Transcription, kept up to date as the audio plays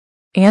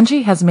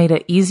Angie has made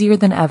it easier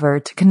than ever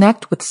to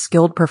connect with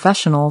skilled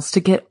professionals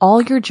to get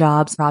all your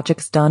jobs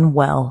projects done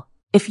well.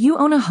 If you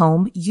own a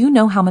home, you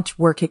know how much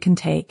work it can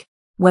take,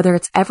 whether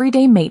it's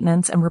everyday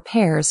maintenance and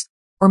repairs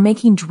or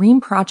making dream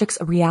projects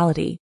a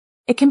reality.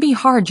 It can be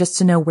hard just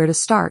to know where to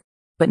start,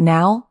 but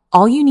now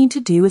all you need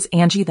to do is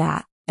Angie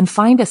that and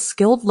find a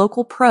skilled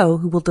local pro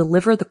who will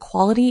deliver the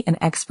quality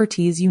and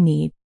expertise you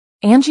need.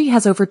 Angie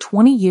has over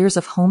 20 years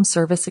of home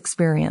service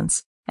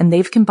experience, and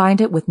they've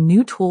combined it with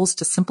new tools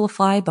to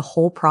simplify the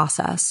whole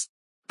process.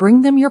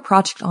 Bring them your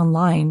project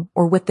online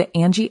or with the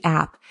Angie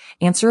app,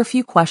 answer a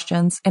few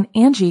questions, and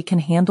Angie can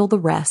handle the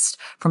rest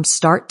from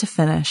start to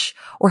finish,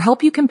 or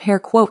help you compare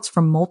quotes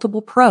from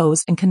multiple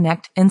pros and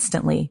connect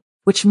instantly,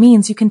 which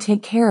means you can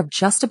take care of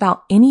just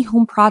about any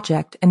home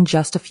project in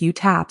just a few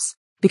taps.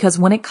 Because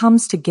when it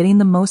comes to getting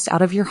the most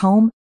out of your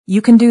home,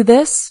 you can do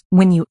this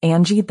when you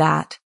Angie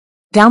that.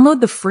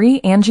 Download the free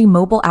Angie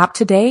mobile app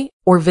today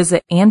or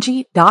visit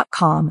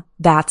Angie.com.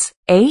 That's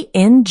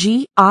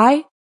ANGI.com.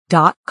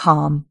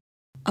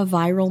 A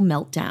viral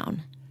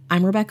meltdown.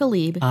 I'm Rebecca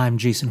Lieb. I'm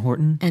Jason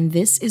Horton. And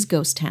this is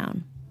Ghost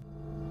Town.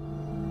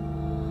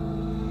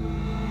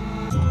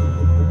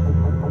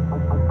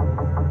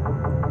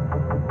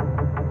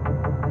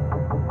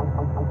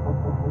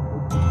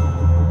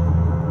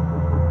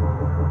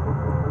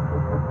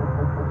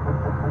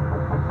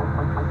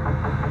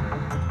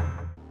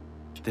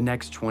 The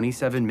next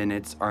 27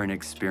 minutes are an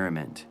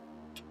experiment.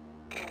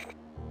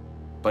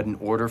 But in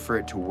order for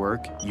it to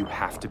work, you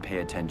have to pay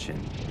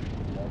attention.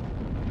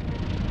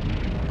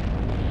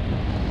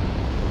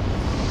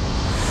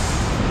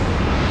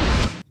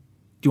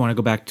 Do you want to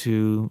go back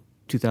to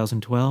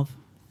 2012?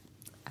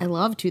 I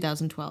love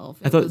 2012.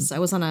 I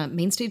was on a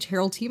main stage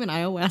Herald team in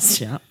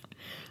iOS. Yeah.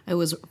 I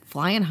was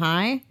flying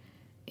high,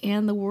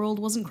 and the world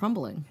wasn't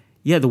crumbling.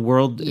 Yeah, the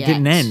world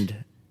didn't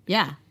end.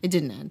 Yeah, it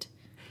didn't end.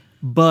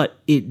 But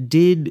it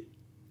did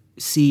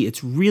see its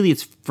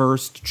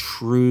first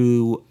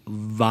true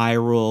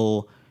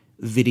viral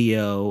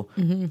video.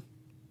 Mm-hmm.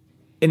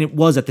 And it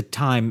was at the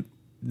time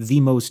the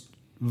most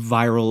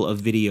viral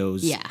of videos.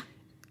 Yeah.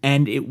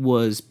 And it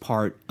was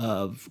part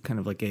of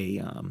kind of like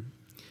a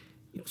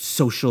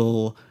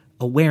social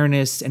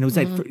awareness. And it was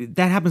like,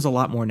 that happens a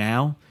lot more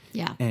now.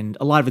 Yeah. And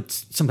a lot of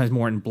it's sometimes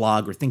more in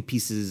blog or think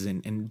pieces.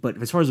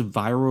 But as far as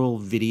viral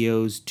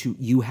videos,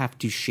 you have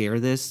to share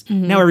this.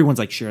 Mm-hmm. Now everyone's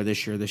like, share this.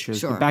 Sure.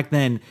 But back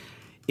then,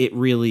 it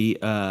really,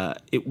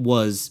 it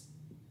was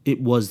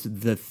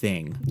the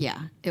thing. Yeah,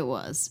 it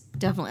was.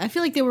 Definitely. I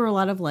feel like there were a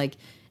lot of like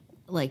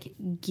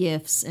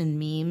GIFs and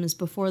memes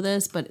before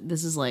this, but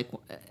this is like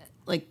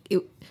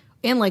it,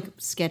 and like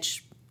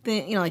sketch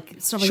thing, like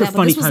stuff like that.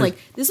 But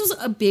this was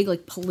a big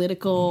like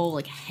political,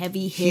 like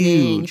heavy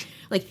hitting. Huge.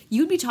 Like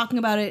you'd be talking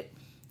about it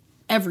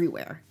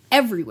everywhere.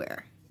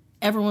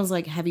 Everyone's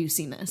like, "Have you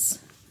seen this?"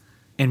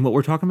 And what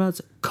we're talking about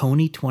is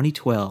Kony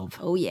 2012.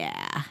 Oh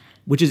yeah.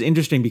 Which is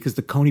interesting because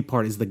the Kony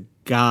part is the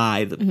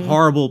guy, the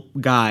horrible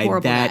guy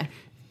that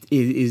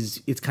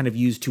is it's kind of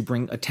used to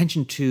bring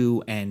attention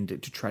to and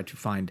to try to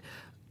find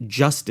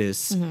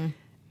justice. Mm-hmm.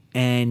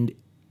 And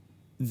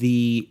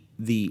the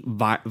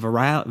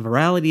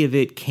virality of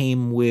it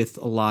came with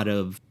a lot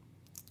of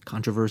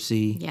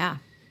controversy,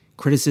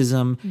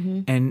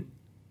 criticism, and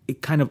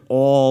it kind of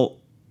all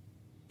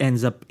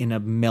ends up in a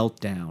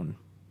meltdown.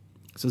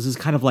 So this is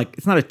kind of like,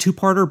 it's not a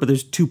two-parter, but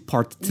there's two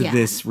parts to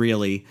this,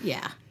 really.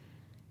 Yeah.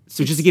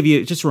 So just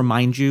to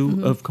remind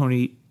you of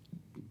Kony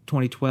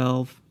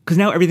 2012, because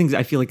now everything's,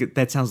 I feel like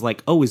that sounds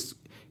like, oh, is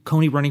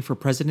Kony running for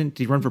president?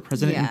 Did he run for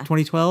president in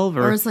 2012?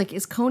 Or it's like,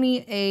 is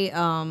Kony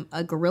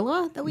a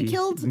gorilla that we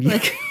killed?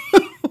 Like,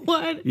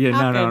 what? Yeah,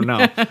 happened?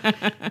 No.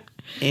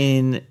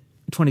 In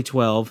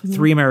 2012,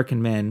 three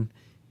American men,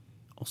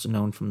 also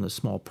known from the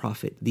small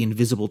profit, The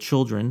Invisible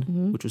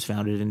Children, which was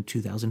founded in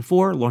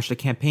 2004, launched a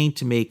campaign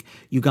to make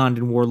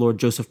Ugandan warlord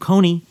Joseph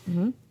Kony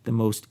the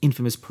most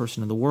infamous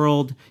person in the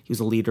world. He was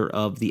a leader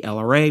of the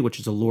LRA, which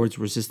is a Lord's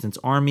Resistance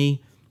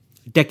Army,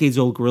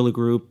 decades-old guerrilla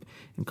group,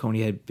 and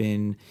Kony had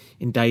been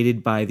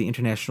indicted by the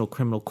International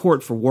Criminal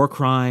Court for war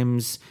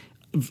crimes.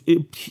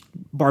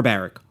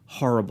 Barbaric,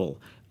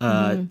 horrible.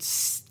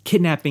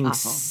 Kidnapping,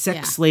 awful.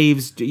 Sex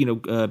slaves,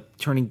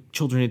 turning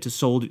children into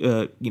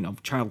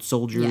child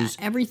soldiers.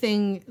 Yeah,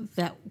 everything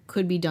that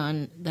could be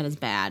done that is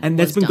bad. And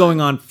that's been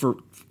going on for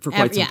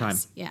quite some time.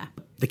 Yeah.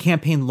 The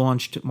campaign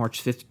launched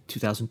March 5th,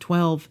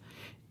 2012.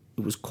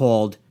 It was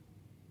called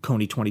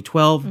Kony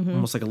 2012,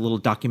 almost like a little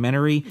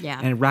documentary. Yeah.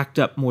 And it racked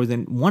up more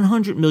than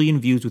 100 million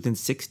views within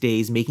 6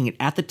 days, making it,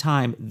 at the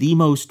time, the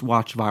most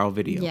watched viral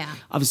video. Yeah.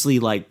 Obviously,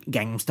 like,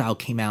 Gangnam Style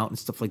came out and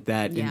stuff like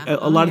that. Yeah. And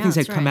a lot of things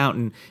had come out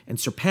and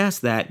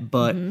surpassed that.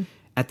 But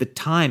at the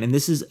time, and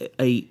this is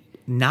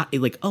not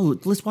like, oh,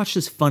 let's watch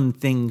this fun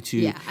thing to.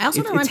 Yeah, I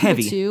also remind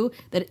people too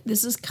that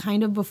this is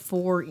kind of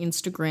before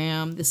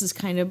Instagram. This is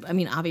kind of,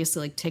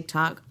 obviously like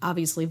TikTok,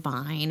 obviously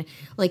Vine.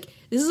 Like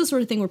this is the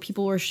sort of thing where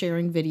people were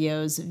sharing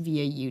videos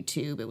via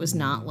YouTube. It was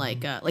not like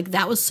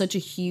that was such a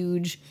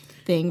huge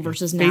thing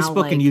versus now.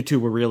 Facebook and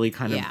YouTube were really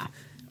kind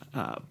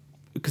of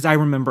because I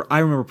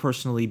remember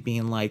personally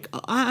being like,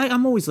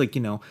 I'm always like,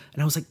 and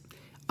I was like,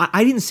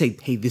 I didn't say,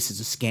 hey, this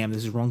is a scam,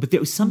 this is wrong, but there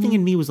was something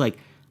in me was like,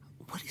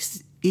 what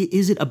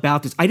is it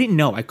about this? I didn't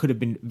know. I could have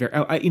been very,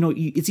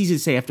 it's easy to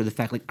say after the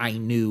fact, like I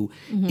knew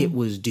it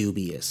was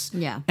dubious.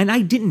 Yeah. And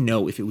I didn't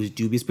know if it was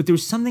dubious, but there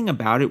was something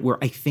about it where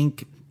I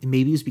think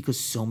maybe it's because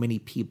so many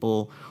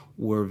people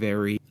were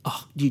very,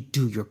 you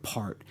do your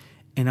part.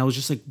 And I was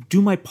just like,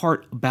 do my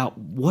part about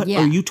what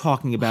are you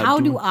talking about? How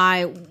do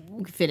I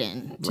fit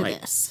in to Right.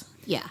 this?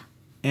 Yeah.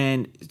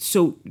 And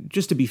so,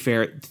 just to be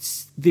fair,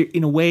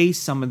 in a way,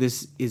 some of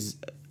this is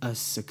a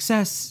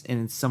success, and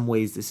in some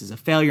ways, this is a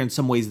failure. In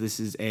some ways, this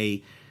is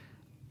a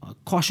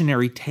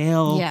cautionary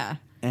tale. Yeah.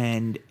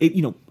 And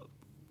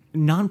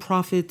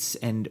nonprofits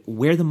and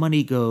where the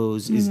money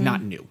goes is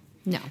not new.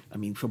 No. I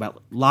mean, for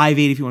about Live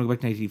Aid, if you want to go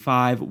back to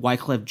 1985,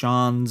 Wyclef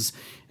Johns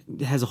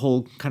has a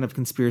whole kind of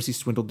conspiracy.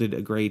 Swindle did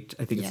a great,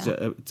 I think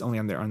it's only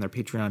on their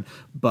Patreon,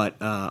 but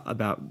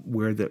about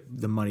where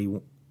the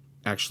money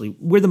actually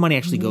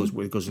goes,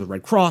 where it goes to the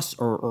Red Cross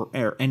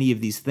or any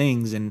of these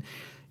things. And,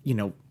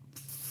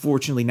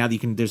 fortunately now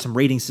there's some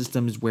rating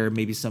systems where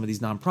maybe some of these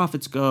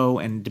nonprofits go,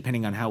 and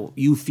depending on how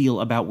you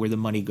feel about where the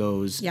money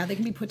goes. Yeah, they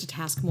can be put to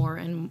task more,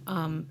 and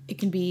it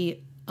can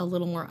be a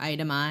little more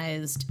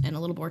itemized and a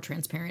little more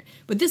transparent.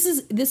 But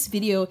this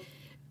video,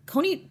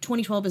 Kony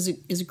 2012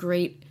 is a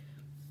great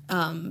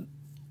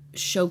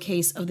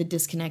showcase of the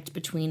disconnect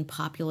between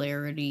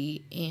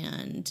popularity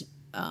and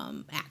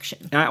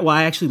action.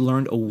 I actually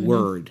learned a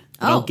word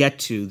that I'll get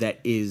to that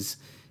is,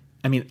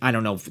 I mean, I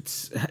don't know if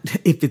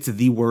it's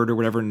the word or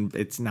whatever, and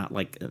it's not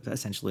like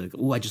essentially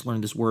like, I just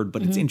learned this word,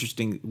 but it's an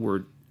interesting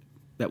word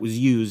that was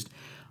used.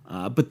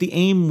 But the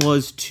aim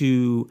was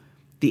to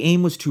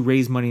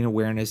raise money and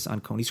awareness on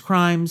Kony's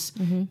crimes,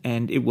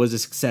 and it was a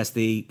success.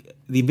 The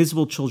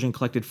Invisible Children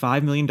collected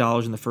 $5 million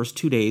in the first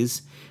 2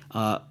 days.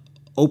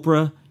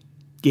 Oprah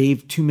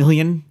gave $2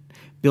 million.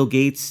 Bill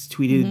Gates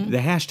tweeted the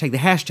hashtag. The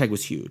hashtag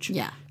was huge.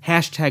 Yeah.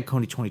 Hashtag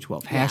Kony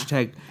 2012. Yeah,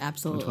 Hashtag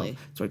absolutely. 2012.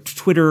 So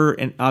Twitter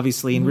and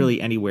obviously and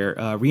really anywhere.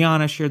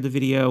 Rihanna shared the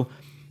video.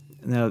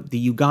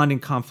 The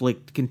Ugandan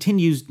conflict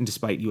continues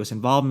despite U.S.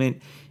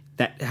 involvement.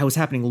 That was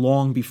happening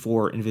long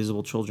before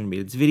Invisible Children made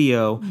its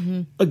video.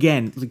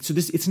 Again, so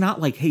it's not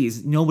like, hey,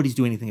 nobody's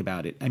doing anything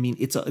about it. I mean,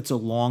 it's a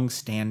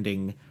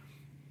long-standing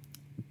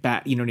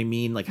you know what I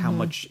mean? Like how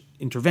much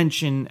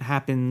intervention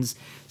happens.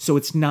 So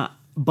it's not,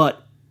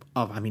 but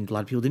I mean, a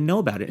lot of people didn't know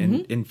about it.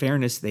 And in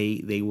fairness,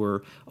 they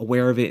were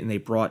aware of it and they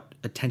brought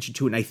attention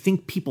to it. And I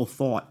think people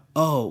thought,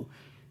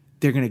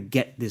 they're going to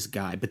get this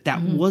guy. But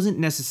that wasn't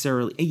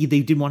necessarily,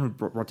 they did want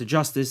to brought to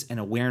justice and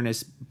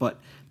awareness. But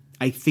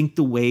I think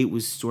the way it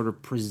was sort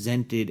of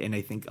presented, and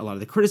I think a lot of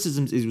the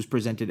criticisms, it was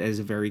presented as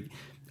a very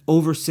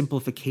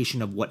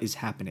oversimplification of what is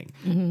happening.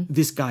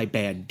 This guy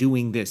bad,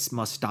 doing this,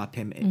 must stop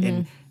him.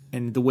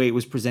 And the way it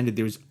was presented,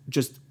 there's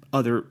just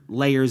other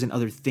layers and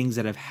other things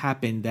that have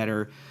happened that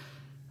are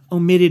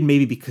omitted,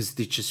 maybe because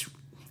they just,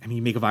 I mean,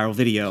 you make a viral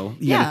video,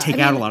 you got to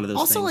take out a lot of those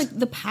things. Also, like,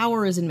 the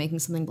power is in making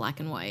something black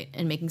and white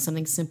and making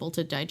something simple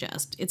to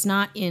digest. It's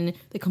not in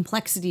the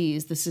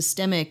complexities, the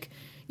systemic,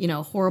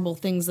 horrible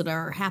things that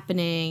are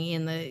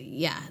happening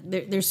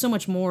there's so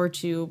much more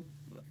to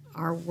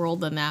our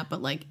world than that,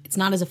 but like, it's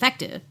not as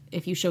effective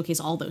if you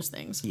showcase all those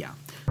things. Yeah.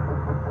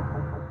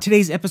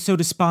 Today's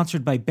episode is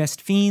sponsored by Best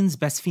Fiends.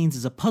 Best Fiends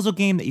is a puzzle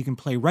game that you can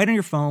play right on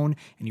your phone,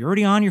 and you're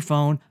already on your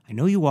phone. I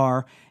know you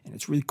are, and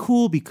it's really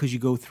cool because you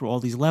go through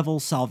all these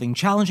levels, solving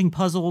challenging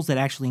puzzles that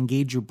actually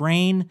engage your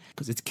brain,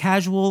 because it's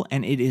casual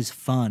and it is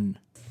fun.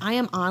 I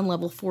am on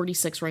level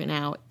 46 right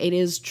now. It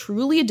is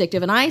truly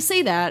addictive, and I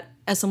say that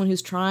as someone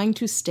who's trying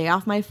to stay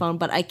off my phone,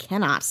 but I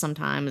cannot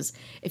sometimes.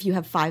 If you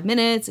have 5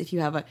 minutes, if you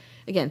have,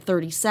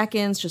 30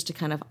 seconds just to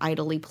kind of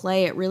idly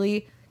play, it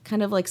really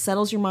kind of like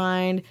settles your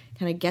mind,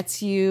 kind of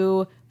gets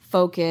you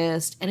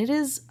focused, and it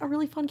is a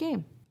really fun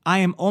game. I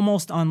am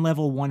almost on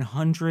level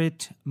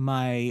 100.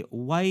 My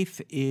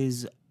wife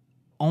is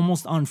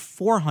almost on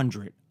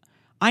 400.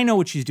 I know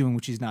what she's doing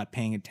when she's not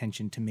paying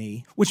attention to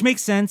me, which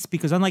makes sense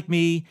because unlike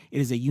me,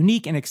 it is a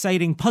unique and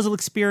exciting puzzle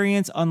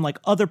experience unlike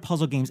other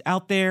puzzle games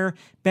out there.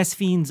 Best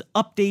Fiends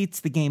updates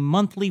the game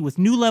monthly with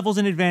new levels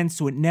and events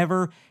so it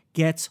never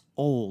gets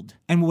old.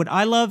 And what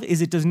I love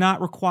is it does not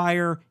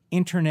require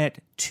internet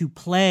to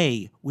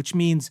play, which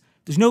means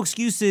there's no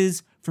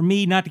excuses for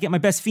me not to get my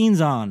Best Fiends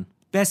on.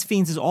 Best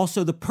Fiends is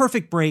also the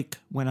perfect break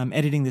when I'm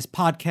editing this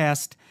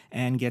podcast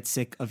and get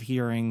sick of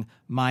hearing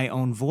my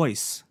own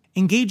voice.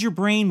 Engage your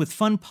brain with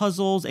fun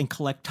puzzles and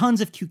collect tons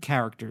of cute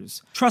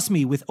characters. Trust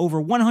me, with over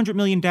 100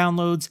 million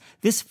downloads,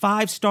 this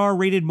 5-star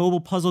rated mobile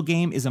puzzle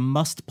game is a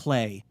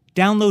must-play.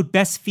 Download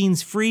Best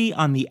Fiends free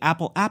on the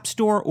Apple App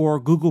Store or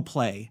Google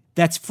Play.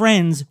 That's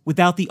friends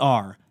without the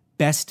R.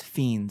 Best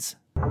Fiends.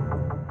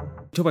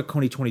 Talk about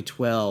Kony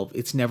 2012.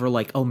 It's never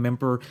like,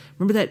 remember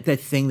that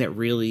thing that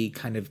really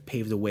kind of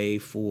paved the way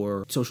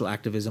for social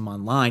activism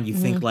online. You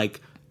think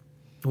like,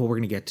 well, we're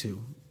going to get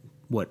to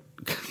what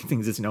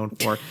things it's known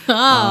for.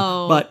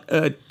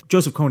 But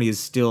Joseph Kony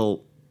is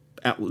still,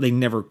 they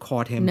never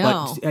caught him.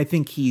 No. But I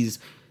think he's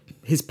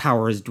his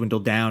power has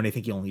dwindled down. I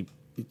think he only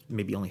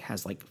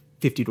has like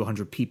 50 to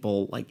 100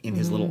 people like in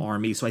his little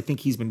army. So I think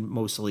he's been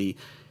mostly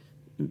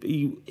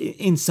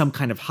in some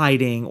kind of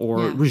hiding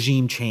or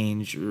regime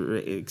change, or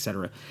et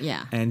cetera.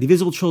 Yeah. And the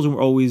Invisible Children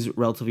were always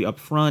relatively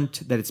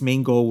upfront that its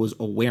main goal was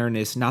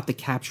awareness, not the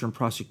capture and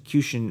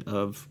prosecution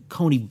of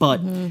Coney,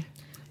 but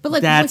But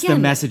like, that's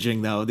again, the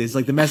messaging, though. There's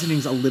like the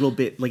messaging's a little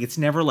bit like it's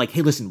never like,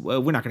 hey, listen,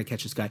 we're not going to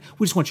catch this guy.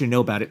 We just want you to know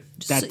about it.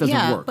 That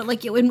doesn't work. But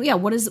like,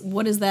 what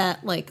is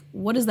that like?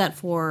 What is that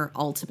for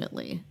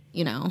ultimately?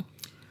 You know,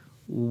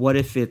 What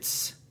if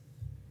it's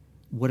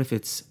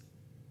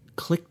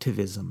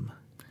clicktivism?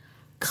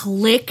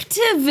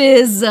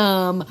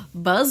 Clicktivism,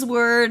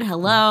 buzzword.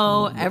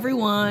 Hello,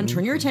 everyone,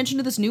 turn your attention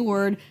to this new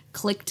word,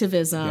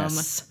 clicktivism,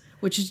 Yes.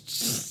 which is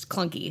just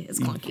clunky. It's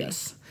clunky.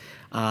 Yes.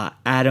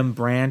 Adam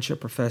Branch, a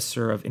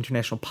professor of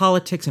international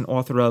politics and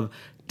author of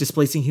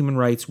Displacing Human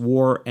Rights,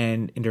 War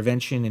and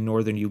Intervention in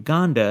Northern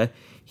Uganda,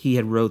 he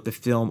had wrote the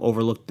film,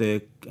 overlooked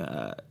the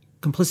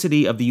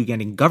complicity of the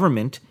Ugandan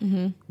government,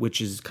 which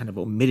is kind of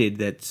omitted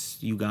that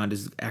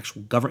Uganda's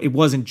actual government. It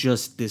wasn't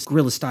just this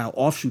guerrilla-style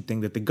offshoot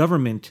thing, that the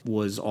government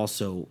was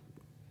also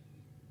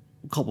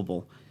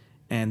culpable,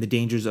 and the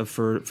dangers of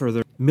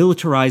further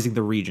militarizing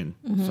the region.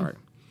 Sorry.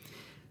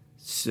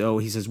 So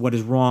he says, what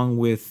is wrong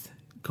with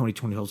Coney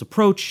 2012's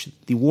approach?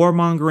 The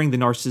warmongering, the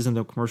narcissism,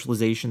 the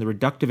commercialization, the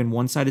reductive and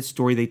one-sided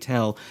story they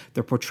tell,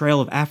 their portrayal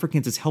of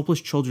Africans as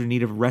helpless children in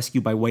need of rescue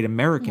by white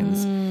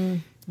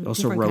Americans. He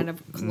also Different wrote, kind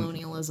of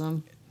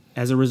colonialism.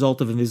 as a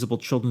result of Invisible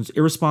Children's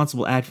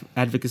irresponsible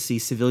advocacy,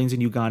 civilians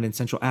in Uganda and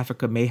Central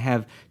Africa may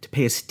have to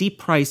pay a steep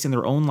price in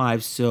their own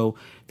lives so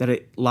that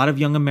a lot of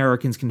young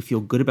Americans can feel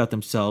good about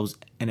themselves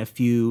and a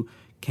few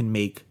can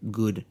make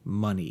good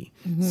money.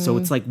 So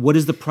it's like, what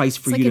is the price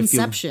for It's you like to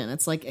feel? Inception.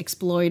 It's like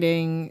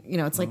exploiting. You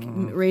know, it's like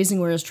raising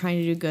awareness, trying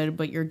to do good,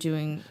 but you're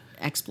doing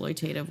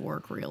exploitative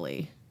work.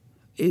 Really,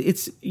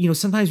 It's,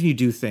 sometimes when you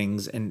do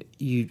things and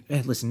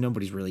listen,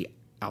 nobody's really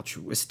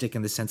altruistic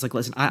in the sense, like,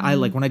 listen, I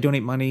like when I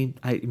donate money,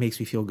 it makes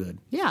me feel good.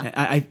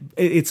 Yeah.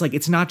 It's like,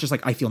 it's not just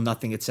like I feel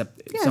nothing except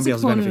yeah, somebody it's a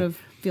else's component benefit. of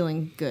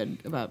feeling good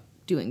about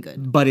doing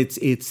good. But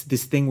it's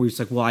this thing where it's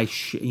like, well, I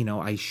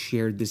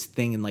shared this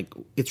thing, and like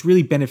it's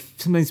really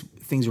sometimes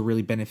things are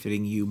really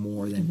benefiting you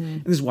more than.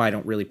 And this is why I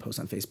don't really post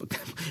on Facebook,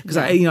 because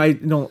I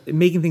don't,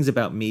 making things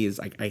about me is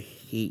like, I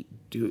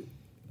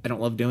don't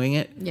love doing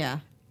it. Yeah.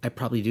 I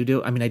probably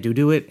do. I mean, I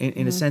do it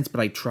in a sense, but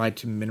I try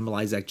to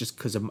minimalize that just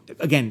because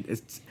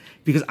it's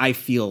because I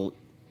feel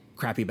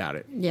crappy about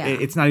it. Yeah.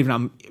 It's not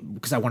even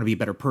because I want to be a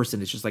better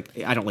person. It's just like,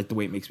 I don't like the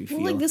way it makes me feel.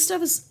 Well, like this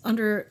stuff is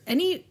under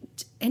any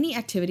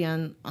activity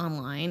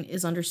online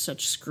is under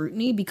such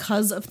scrutiny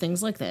because of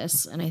things like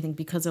this, and I think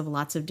because of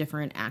lots of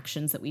different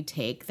actions that we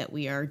take that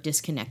we are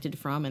disconnected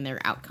from and their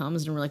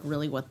outcomes and we're like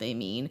really what they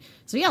mean.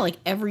 So yeah, like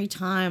every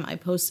time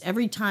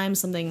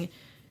something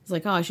is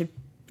like, oh, I should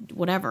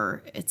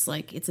whatever, it's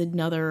like it's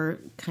another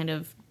kind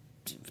of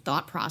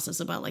thought process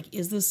about like,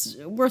 is this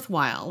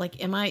worthwhile? Like,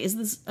 is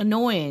this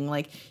annoying?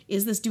 Like,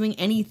 is this doing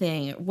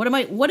anything?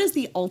 What is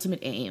the ultimate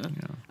aim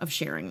of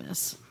sharing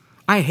this?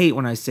 I hate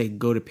when I say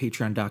go to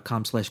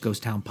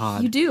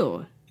patreon.com/ghosttownpod. You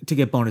do. To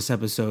get bonus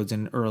episodes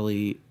and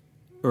early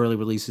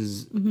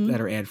releases that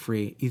are ad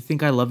free. You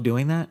think I love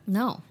doing that?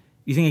 No.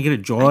 You think I get a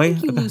joy? I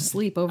think you lose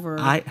sleep over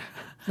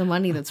the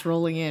money that's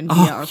rolling in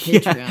via our yeah.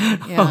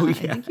 Patreon. Yeah, Oh, I yeah.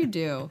 think you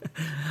do.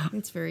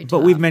 It's very tough. But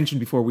we've mentioned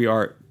before we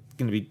are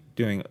going to be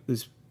doing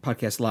this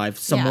podcast live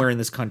somewhere in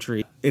this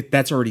country.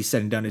 That's already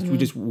said and done. We're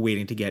just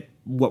waiting to get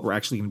what we're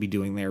actually going to be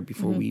doing there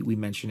before we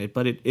mention it.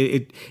 But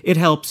it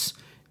helps,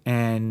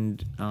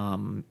 and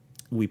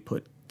we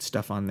put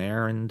stuff on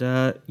there, and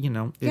it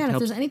and if helps.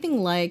 there's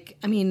anything like,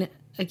 I mean,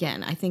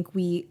 again, I think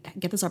we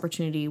get this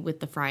opportunity with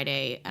the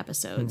Friday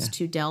episodes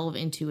to delve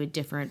into a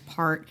different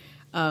part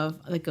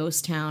of the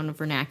ghost town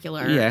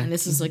vernacular. Yeah. And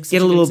this is like Get such a a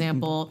good little-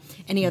 example.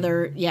 Any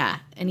other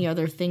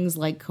things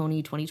like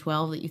Coney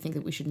 2012 that you think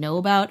that we should know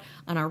about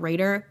on our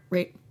Raider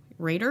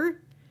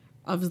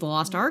of the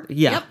Lost Ark?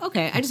 Yeah. Yep.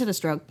 Okay. I just had a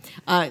stroke.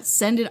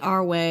 Send it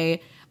our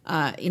way.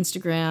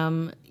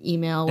 Instagram,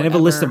 email, And I have a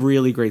list of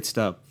really great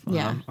stuff.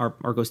 Yeah.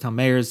 Our Ghost Town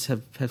mayors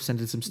have sent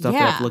in some stuff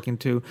that I have to look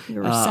into.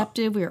 We're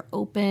receptive. We are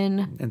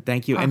open. And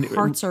thank you. Our and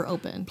hearts are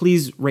open.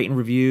 Please rate and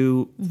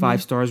review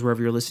 5 stars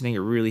wherever you're listening. It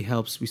really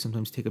helps. We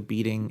sometimes take a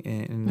beating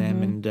in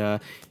them, and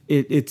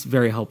it's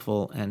very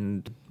helpful.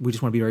 And we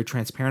just want to be very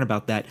transparent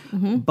about that.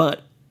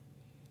 But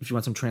if you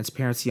want some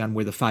transparency on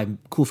where the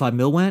cool 5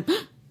 mil went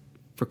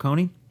for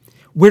Coney,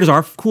 where does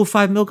our cool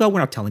 5 mil go?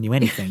 We're not telling you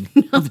anything.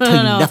 I'll tell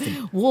you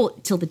nothing. Well,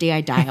 till the day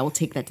I die, I will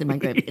take that to my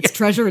grave. It's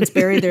treasure. It's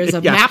buried. There's a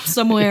map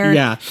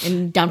somewhere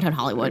in downtown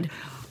Hollywood.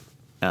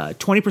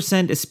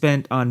 20% is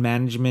spent on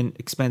management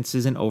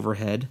expenses and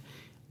overhead.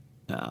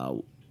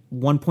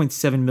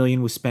 1.7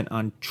 million was spent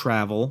on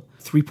travel.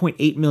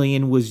 3.8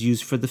 million was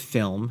used for the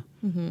film.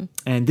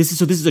 And this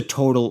is a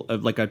total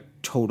of like a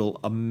total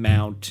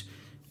amount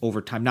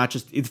over time. Not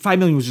just 5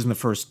 million was just in the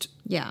first.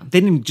 Yeah. They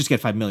didn't just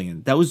get 5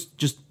 million. That was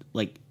just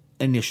like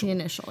initial. The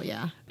initial,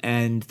 yeah.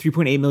 And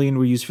 3.8 million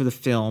were used for the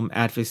film.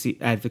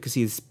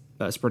 Advocacy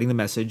spreading the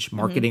message,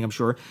 marketing, I'm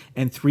sure,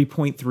 and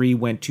 3.3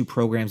 went to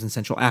programs in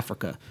Central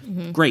Africa.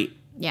 Great.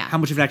 Yeah. How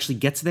much of it actually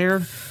gets there?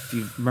 If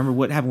you remember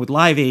what happened with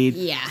Live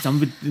Aid, some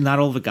of it, not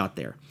all of it got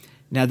there.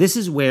 Now, this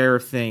is where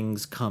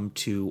things come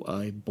to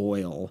a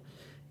boil,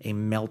 a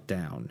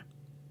meltdown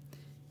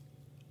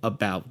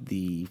about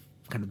the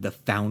kind of the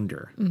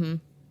founder.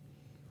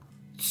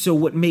 So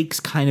what makes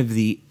kind of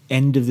the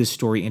end of this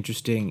story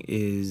interesting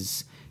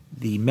is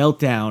the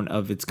meltdown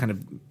of its kind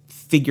of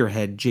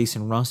figurehead,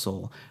 Jason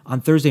Russell,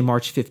 on Thursday,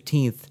 March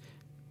 15th,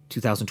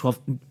 2012,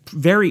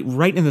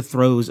 right in the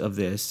throes of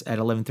this, at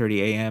 11:30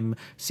 a.m.,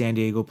 San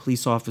Diego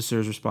police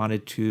officers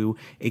responded to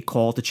a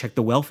call to check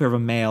the welfare of a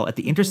male at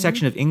the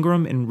intersection of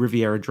Ingram and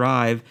Riviera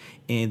Drive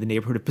in the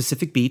neighborhood of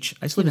Pacific Beach.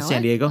 I used to live in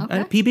San Diego.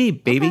 Okay.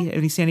 PB, baby. Okay.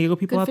 Any San Diego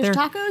people Good out fish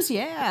there? Tacos?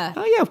 Yeah.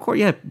 Oh, yeah, of course.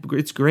 Yeah,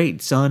 it's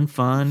great. Sun,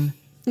 fun.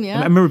 Yeah.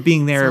 I remember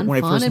being there Sun, when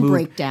I fun, first and moved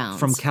breakdowns.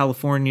 from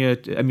California,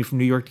 from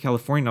New York to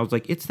California. I was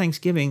like, it's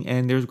Thanksgiving,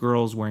 and there's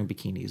girls wearing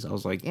bikinis. I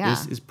was like,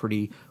 this is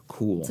pretty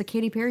cool. It's a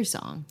Katy Perry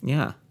song.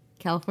 Yeah.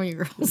 California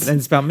Girls. And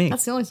it's about me.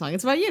 That's the only song.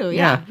 It's about you.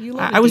 Yeah. You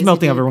love I was Daisy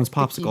melting Duke, everyone's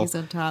popsicle. bikinis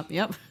up top.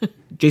 Yep.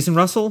 Jason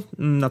Russell?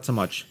 Not so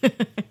much.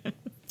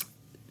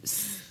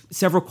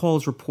 Several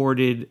calls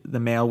reported the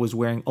male was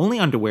wearing only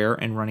underwear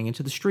and running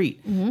into the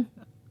street.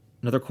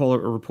 Another caller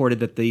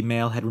reported that the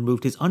male had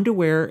removed his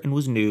underwear and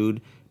was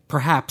nude,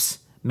 perhaps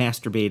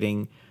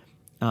masturbating,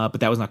 but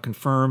that was not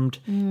confirmed.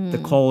 The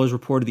callers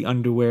reported the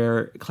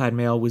underwear-clad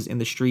male was in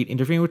the street,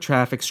 interfering with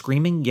traffic,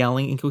 screaming,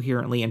 yelling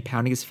incoherently, and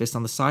pounding his fist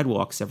on the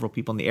sidewalk. Several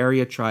people in the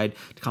area tried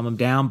to calm him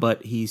down,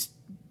 but he's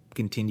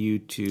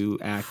continued to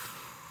act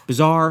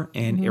bizarre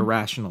and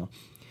irrational.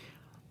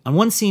 On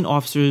one scene,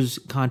 officers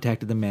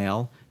contacted the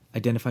male,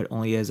 identified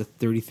only as a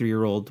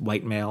 33-year-old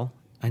white male.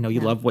 I know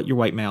you love your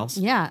white males.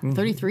 Yeah.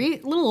 33?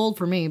 A little old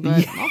for me,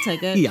 but I'll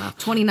take it. Yeah.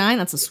 29,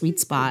 that's a sweet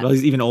spot. Well,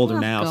 he's even older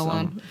now. Go So.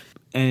 on.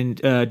 And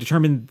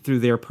determined through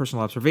their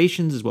personal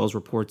observations, as well as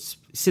reports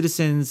of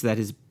citizens, that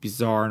his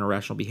bizarre and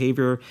irrational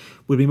behavior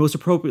would be most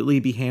appropriately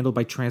be handled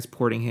by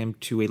transporting him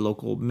to a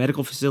local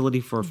medical facility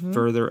for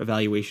further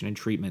evaluation and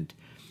treatment.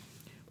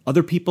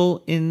 Other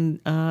people in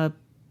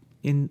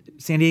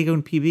San Diego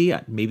and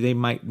PB, maybe they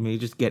may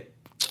just get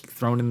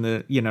thrown in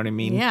the, you know what I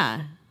mean?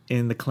 Yeah.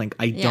 In the clink.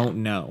 I don't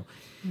know.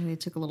 They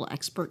took a little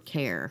expert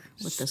care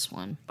with this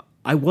one.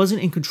 I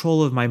wasn't in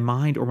control of my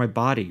mind or my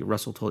body,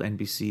 Russell told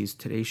NBC's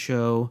Today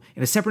Show.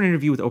 In a separate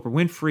interview with Oprah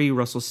Winfrey,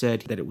 Russell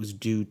said that it was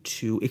due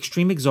to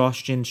extreme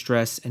exhaustion,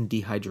 stress, and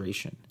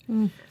dehydration.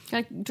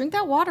 Drink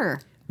that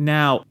water.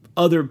 Now,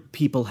 other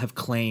people have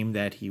claimed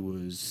that he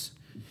was,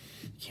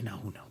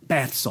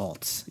 bath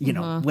salts,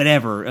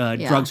 whatever,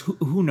 drugs,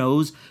 who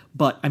knows?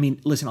 But, I mean,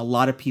 listen, a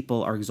lot of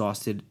people are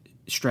exhausted,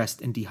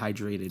 stressed, and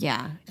dehydrated.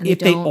 Yeah. And if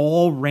they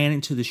all ran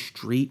into the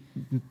street,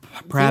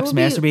 perhaps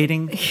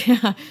masturbating.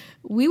 Yeah.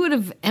 We would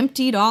have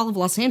emptied all of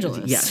Los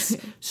Angeles. Yes.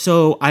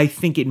 So I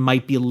think it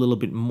might be a little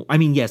bit more. I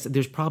mean, yes,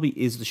 there's probably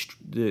is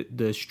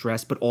the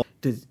stress, but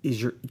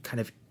is your kind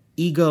of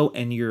ego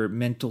and your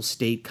mental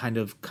state kind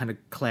of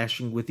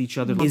clashing with each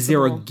other? Is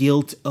there a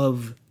guilt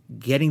of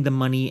getting the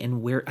money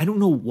and where? I don't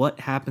know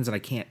what happens, and I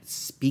can't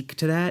speak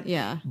to that.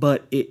 Yeah.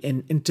 But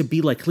and to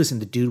be like, listen,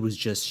 the dude was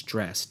just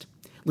stressed.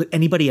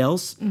 Anybody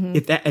else?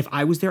 If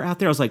I was there out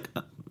there, I was like,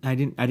 I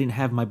didn't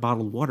have my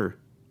bottled water.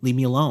 Leave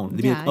me alone.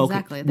 They'd be like, okay.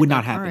 Exactly. Would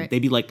not happen. Right.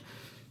 They'd be like,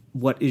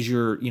 what is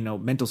your,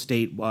 mental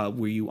state?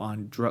 Were you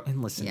on drug?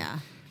 And listen,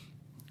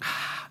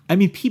 I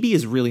mean, PB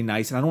is really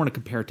nice, and I don't want to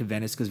compare it to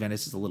Venice because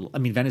Venice is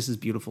Venice is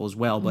beautiful as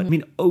well. But I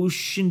mean,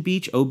 Ocean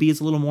Beach, OB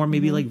is a little more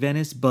maybe like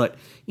Venice, but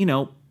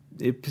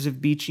Pacific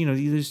Beach,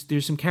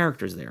 there's some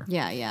characters there.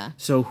 Yeah.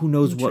 So who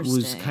knows what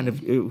was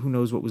who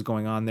knows what was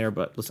going on there?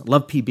 But listen,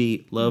 love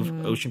PB,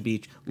 love Ocean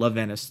Beach, love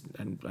Venice,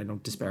 and I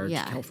don't disparage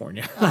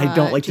California. I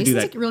don't like to do that.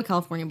 Jason's a real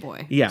California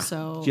boy. Yeah.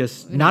 So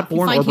just not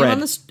born or bred. If you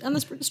find him on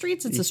the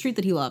streets, it's a street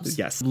that he loves.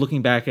 Yes.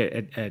 Looking back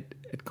at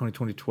Kony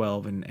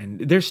 2012, and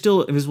there's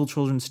still Invisible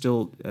Children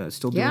still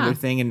doing their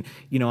thing, and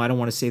I don't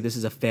want to say this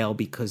is a fail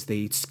because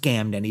they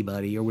scammed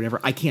anybody or whatever.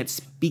 I can't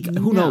speak.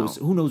 Who knows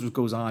what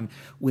goes on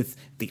with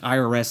the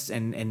IRS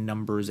and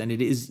numbers, and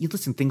it is.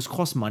 Listen, things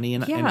cost money,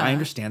 and I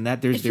understand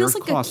that. It feels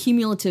like a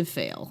cumulative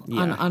fail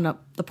on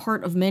the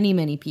part of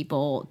many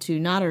people to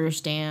not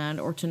understand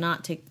or to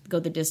not go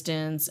the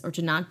distance or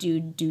to not do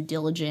due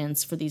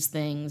diligence for these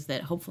things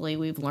that hopefully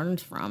we've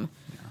learned from.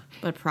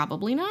 But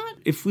probably not.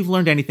 If we've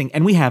learned anything,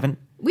 and we haven't.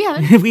 We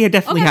haven't. We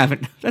definitely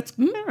haven't. That's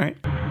all right.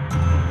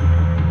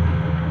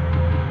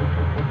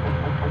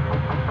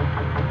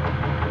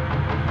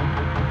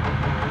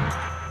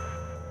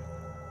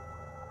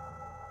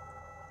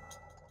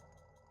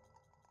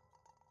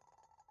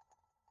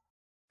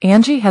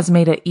 Angie has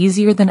made it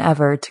easier than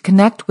ever to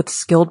connect with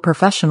skilled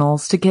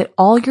professionals to get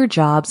all your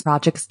jobs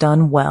projects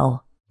done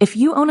well. If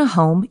you own a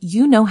home,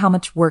 you know how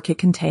much work it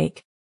can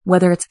take,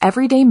 whether it's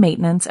everyday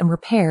maintenance and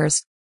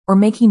repairs or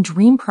making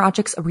dream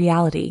projects a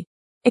reality.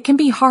 It can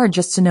be hard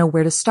just to know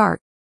where to start,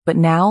 but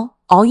now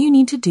all you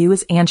need to do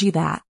is Angie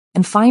that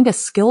and find a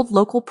skilled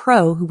local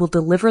pro who will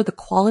deliver the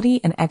quality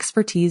and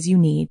expertise you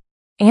need.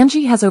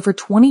 Angie has over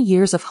 20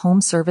 years of home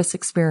service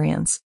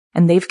experience,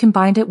 and they've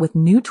combined it with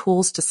new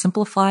tools to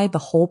simplify the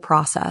whole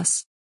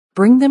process.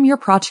 Bring them your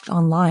project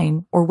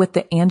online or with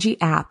the Angie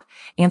app,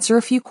 answer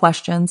a few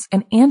questions,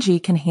 and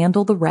Angie can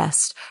handle the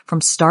rest from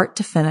start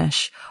to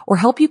finish, or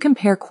help you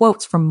compare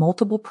quotes from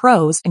multiple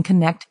pros and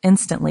connect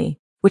instantly,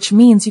 which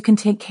means you can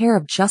take care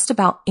of just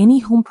about any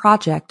home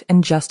project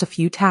in just a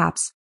few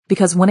taps.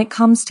 Because when it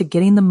comes to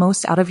getting the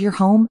most out of your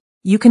home,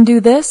 you can do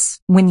this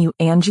when you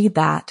Angie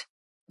that.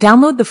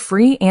 Download the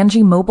free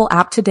Angie mobile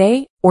app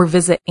today or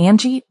visit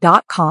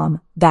Angie.com.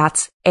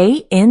 That's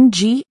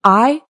ANGI.com.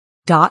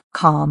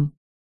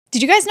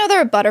 Did you guys know there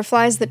are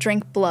butterflies that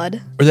drink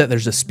blood? Or that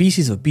there's a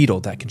species of beetle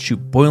that can shoot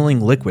boiling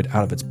liquid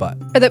out of its butt?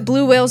 Or that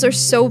blue whales are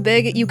so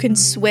big you can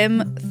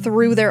swim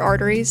through their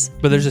arteries?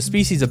 But there's a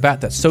species of bat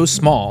that's so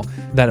small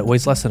that it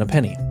weighs less than a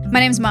penny. My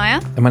name's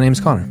Maya. And my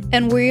name's Connor.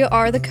 And we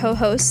are the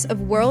co-hosts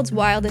of World's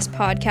Wildest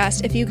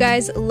Podcast. If you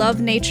guys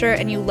love nature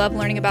and you love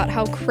learning about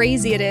how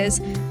crazy it is,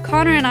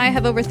 Connor and I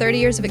have over 30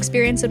 years of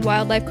experience in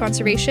wildlife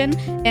conservation,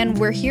 and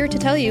we're here to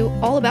tell you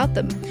all about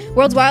them.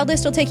 World's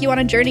Wildest will take you on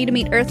a journey to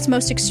meet Earth's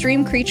most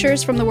extreme creatures,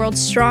 from the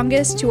world's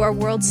strongest to our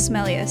world's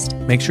smelliest.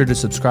 Make sure to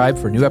subscribe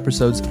for new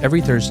episodes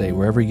every Thursday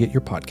wherever you get your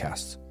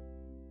podcasts.